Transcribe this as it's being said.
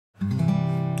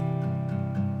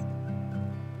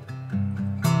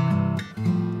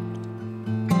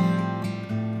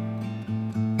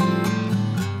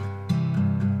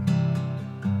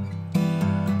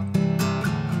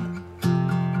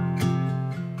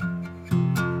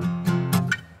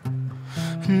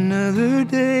Another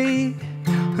day,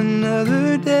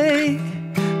 another day.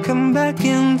 Come back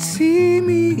and see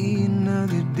me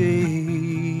another day.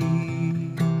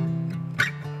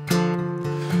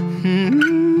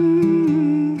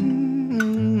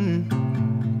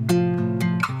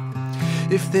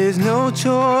 If there's no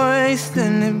choice,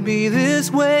 then it'd be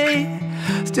this way.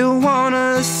 Still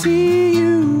wanna see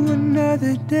you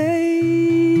another day.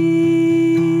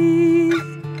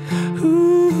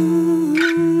 Ooh.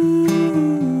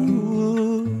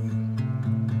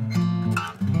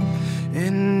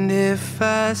 And if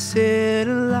I said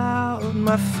aloud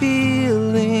my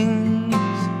feelings,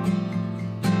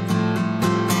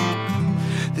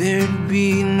 there'd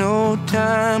be no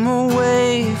time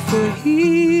away for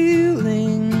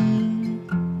healing.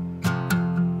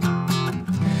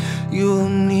 You'll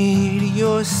need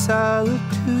your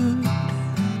solitude.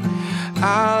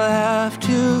 I'll have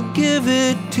to give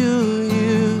it to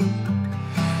you.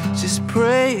 Just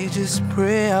pray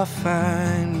I'll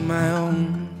find my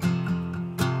own.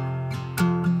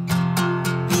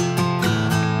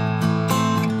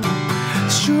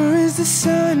 Sure as the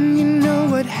sun, you know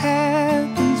what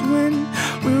happens when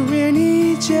we're in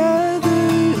each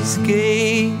other's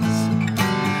gaze.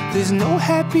 There's no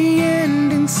happy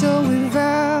ending, so we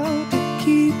vow to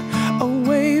keep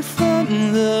away from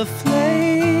the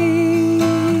flame.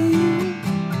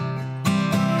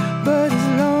 But as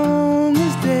long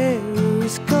as there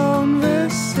is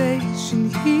conversation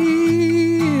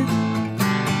here,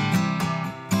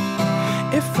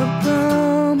 if I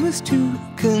promise to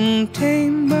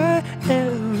contain my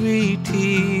every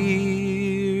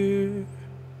tear.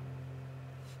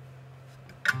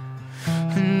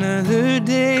 Another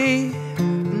day,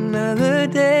 another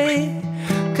day.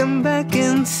 Come back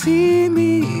and see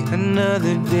me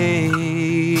another day.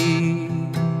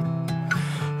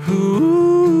 Ooh.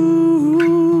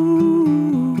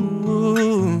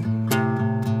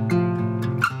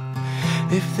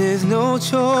 If there's no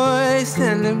choice,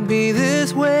 then it'd be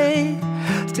this way.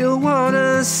 Still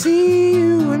wanna see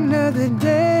you another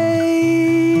day.